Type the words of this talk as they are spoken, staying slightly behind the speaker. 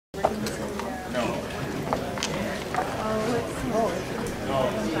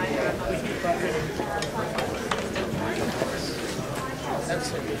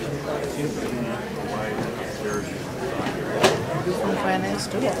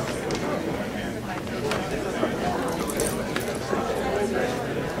studio.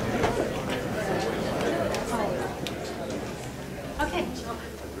 Okay,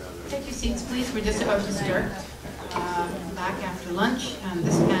 take your seats, please. We're just about to start. Back after lunch, and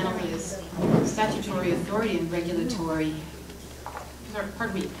this panel is statutory authority and regulatory,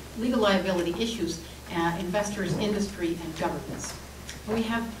 legal liability issues, investors, industry, and governments. And we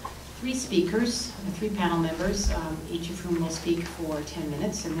have three speakers, three panel members, each of whom will speak for 10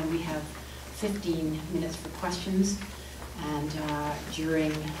 minutes, and then we have 15 minutes for questions. And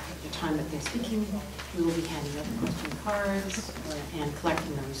during the time that they're speaking, we will be handing out the question cards and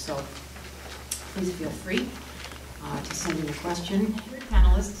collecting them. So please feel free to send in a question. Your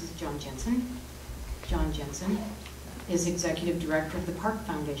panelist is Jon Jensen. Jon Jensen is Executive Director of the Park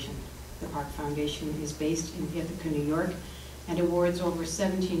Foundation. The Park Foundation is based in Ithica, New York, and awards over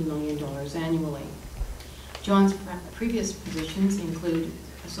 $17 million annually. Jon's previous positions include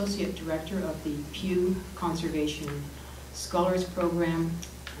Associate Director of the Pew Conservation Scholars Program,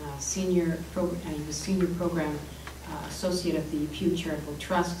 he was Senior Program Associate of the Pew Charitable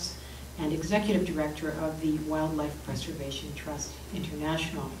Trusts, and Executive Director of the Wildlife Preservation Trust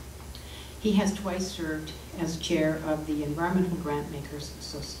International. He has twice served as Chair of the Environmental Grantmakers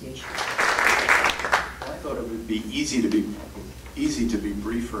Association. I thought it would be easy to be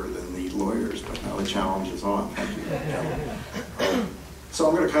briefer than the lawyers, but now the challenge is on. Thank you. So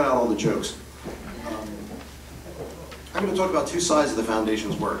I'm going to cut out all the jokes. I'm going to talk about two sides of the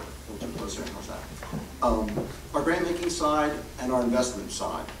foundation's work. Our grant-making side and our investment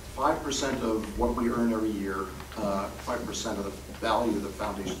side. 5% of what we earn every year, 5% of the value of the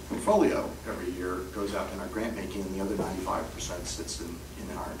foundation's portfolio every year goes out in our grant-making, and the other 95% sits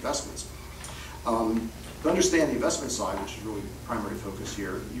in our investments. To understand the investment side, which is really the primary focus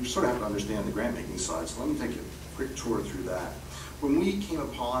here, you sort of have to understand the grant-making side. So let me take a quick tour through that. When we came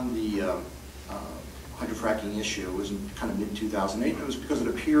upon the hydrofracking issue, it was in kind of mid-2008, and it was because it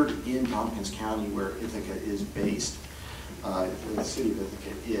appeared in Tompkins County, where Ithica is based, where the city of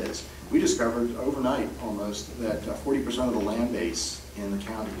Ithica is. We discovered overnight almost that 40% of the land base in the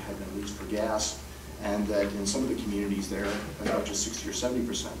county had been leased for gas, and that in some of the communities there, as much as 60 or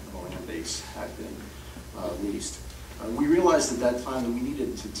 70% of the land base had been leased. We realized at that time that we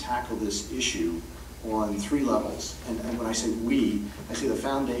needed to tackle this issue on three levels. And when I say we, I say the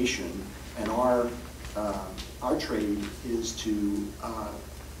foundation, and our trade is to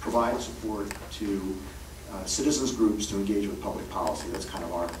provide support to citizens groups to engage with public policy. That's kind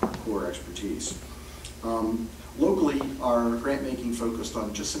of our core expertise. Locally, our grant making focused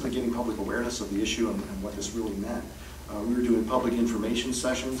on just simply getting public awareness of the issue and what this really meant. We were doing public information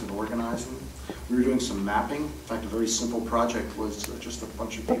sessions and organizing. We were doing some mapping. In fact, a very simple project was just a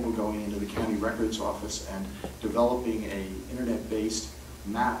bunch of people going into the county records office and developing an internet-based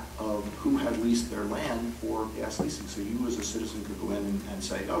map of who had leased their land for gas leasing. So you as a citizen could go in and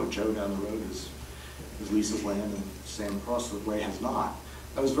say, oh, Joe down the road has leased his land and Sam across the way has not.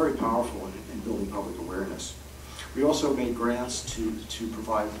 That was very powerful in building public awareness. We also made grants to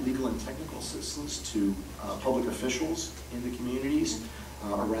provide legal and technical assistance to public officials in the communities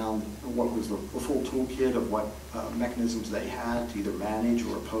around what was the full toolkit of what mechanisms they had to either manage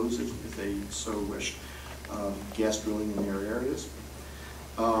or oppose it if they so wished, gas drilling in their areas.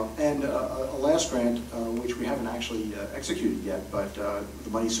 And a last grant, which we haven't actually executed yet, but the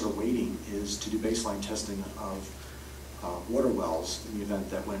money's sort of waiting, is to do baseline testing of water wells in the event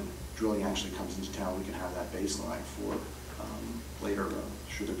that when drilling actually comes into town, we can have that baseline for later,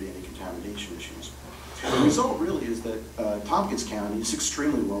 should there be any contamination issues. The result really is that Tompkins County is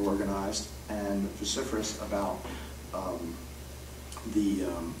extremely well organized and vociferous about the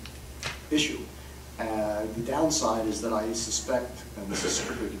issue. The downside is that I suspect, and this is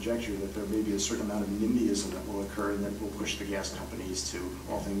strictly conjecture, that there may be a certain amount of NIMBYism that will occur and that will push the gas companies to,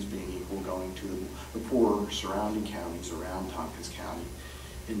 all things being equal, going to the poorer surrounding counties around Tompkins County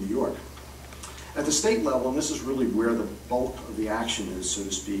in New York. At the state level, and this is really where the bulk of the action is, so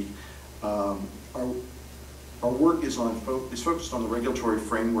to speak, our work is focused on the regulatory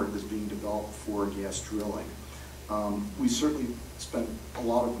framework that's being developed for gas drilling. We certainly spent a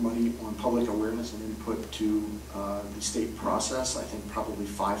lot of money on public awareness and input to the state process. I think probably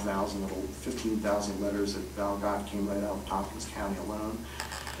 5,000 of the 15,000 letters that Val got came right out of Tompkins County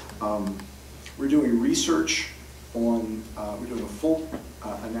alone. We're doing research on, we're doing a full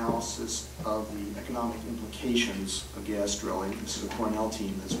analysis of the economic implications of gas drilling. This is a Cornell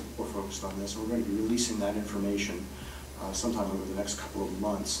team that's more focused on this, and we're going to be releasing that information sometime over the next couple of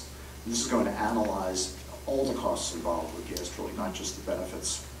months. And this is going to analyze all the costs involved with gas drilling, not just the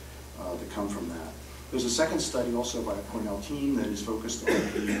benefits that come from that. There's a second study also by a Cornell team that is focused on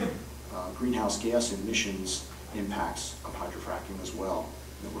the greenhouse gas emissions impacts of hydrofracking as well,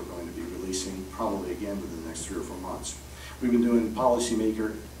 that we're going to be releasing probably again within the next 3 or 4 months. We've been doing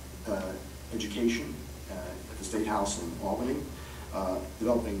policymaker education at the State House in Albany,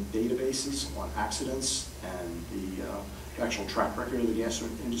 developing databases on accidents and the actual track record of the gas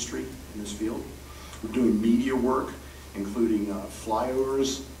industry in this field. We're doing media work, including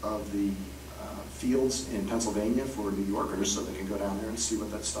flyovers of the fields in Pennsylvania for New Yorkers so they can go down there and see what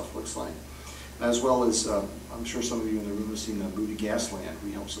that stuff looks like. As well as, I'm sure some of you in the room have seen the movie Gasland.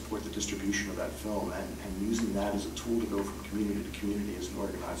 We help support the distribution of that film and using that as a tool to go from community to community as an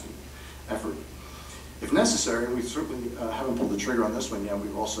organizing effort. If necessary, we certainly haven't pulled the trigger on this one yet,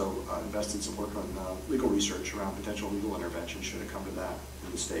 we've also invested some work on legal research around potential legal intervention should it come to that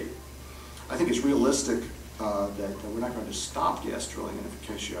in the state. I think it's realistic that we're not going to stop gas drilling, and in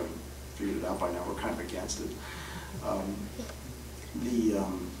case you haven't figured it out by now, we're kind of against it.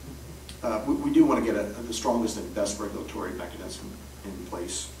 We do want to get the strongest and best regulatory mechanism in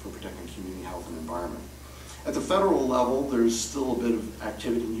place for protecting community health and environment. At the federal level, there's still a bit of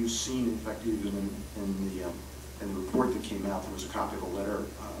activity, and you've seen, in fact, even in the report that came out, there was a copy of a letter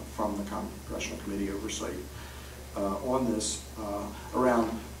from the Congressional Committee Oversight on this, around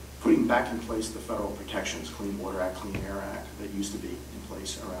putting back in place the federal protections, Clean Water Act, Clean Air Act, that used to be in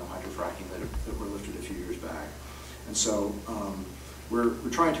place around hydrofracking that were lifted a few years back. And so we're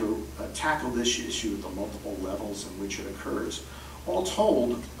trying to tackle this issue at the multiple levels in which it occurs. All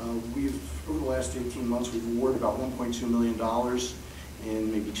told, over the last 18 months, we've awarded about $1.2 million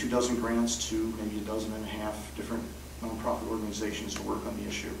in maybe 24 grants to maybe 12.5 different nonprofit organizations to work on the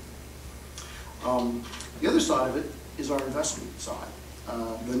issue. The other side of it is our investment side.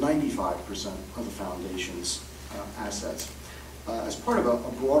 The 95% of the foundation's assets. As part of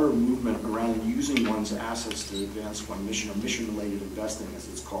a broader movement around using one's assets to advance one mission, or mission-related investing as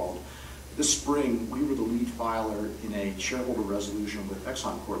it's called, this spring we were the lead filer in a shareholder resolution with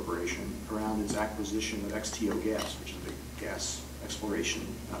Exxon Corporation around its acquisition of XTO Gas, which is a big gas exploration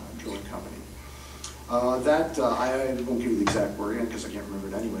drilling company. I won't give you the exact wording because I can't remember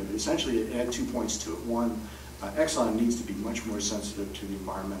it anyway, but essentially it had 2 points to it. One, Exxon needs to be much more sensitive to the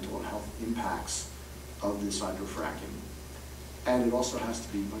environmental and health impacts of this hydrofracking. And it also has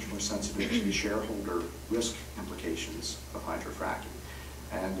to be much more sensitive to the shareholder risk implications of hydrofracking.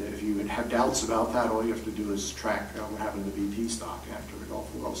 And if you have doubts about that, all you have to do is track what happened to the BP stock after the Gulf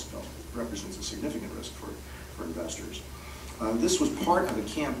oil spill. It represents a significant risk for investors. This was part of a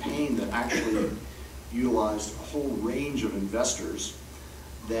campaign that actually utilized a whole range of investors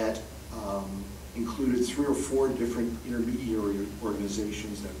that included 3 or 4 different intermediary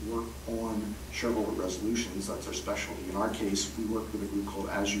organizations that work on shareholder resolutions. That's our specialty. In our case, we work with a group called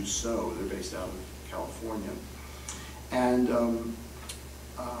As You Sow. They're based out of California. And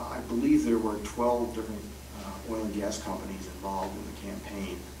I believe there were 12 different oil and gas companies involved in the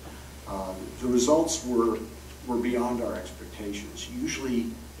campaign. The results were beyond our expectations.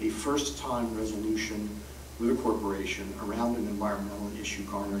 Usually a first-time resolution with a corporation around an environmental issue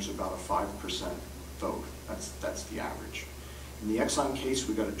garners about a 5% vote. That's the average. In the Exxon case,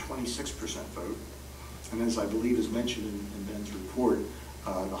 we got a 26% vote. And as I believe is mentioned in Ben's report,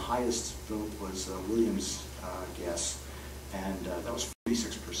 the highest vote was Williams Gas, and that was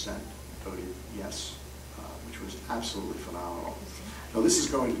 46% voted yes, which was absolutely phenomenal. Now this is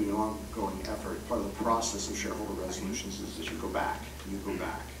going to be an ongoing effort. Part of the process of shareholder resolutions is that you go back, and you go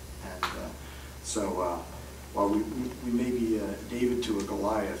back. And while we may be David to a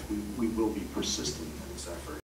Goliath, we will be persistent in this effort.